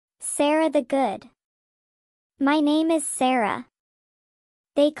Sarah the Good. My name is Sarah.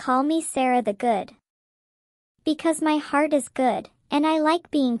 They call me Sarah the Good. Because my heart is good, and I like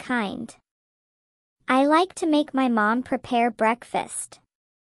being kind. I like to make my mom prepare breakfast.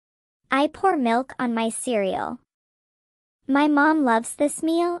 I pour milk on my cereal. My mom loves this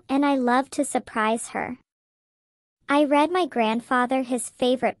meal, and I love to surprise her. I read my grandfather his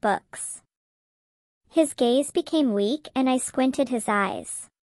favorite books. His gaze became weak and I squinted his eyes.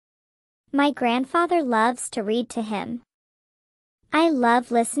 My grandfather loves to read to him. I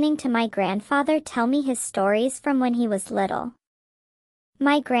love listening to my grandfather tell me his stories from when he was little.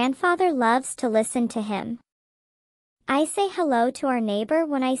 My grandfather loves to listen to him. I say hello to our neighbor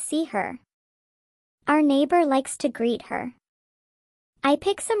when I see her. Our neighbor likes to greet her. I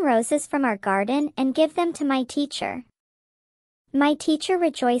pick some roses from our garden and give them to my teacher. My teacher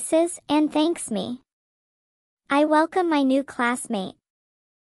rejoices and thanks me. I welcome my new classmate.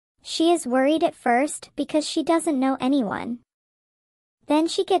 She is worried at first because she doesn't know anyone. Then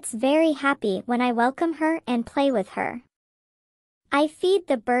she gets very happy when I welcome her and play with her. I feed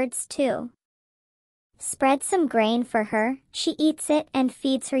the birds too. Spread some grain for her, she eats it and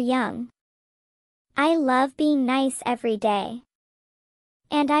feeds her young. I love being nice every day.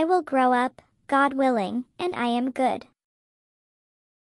 And I will grow up, God willing, and I am good.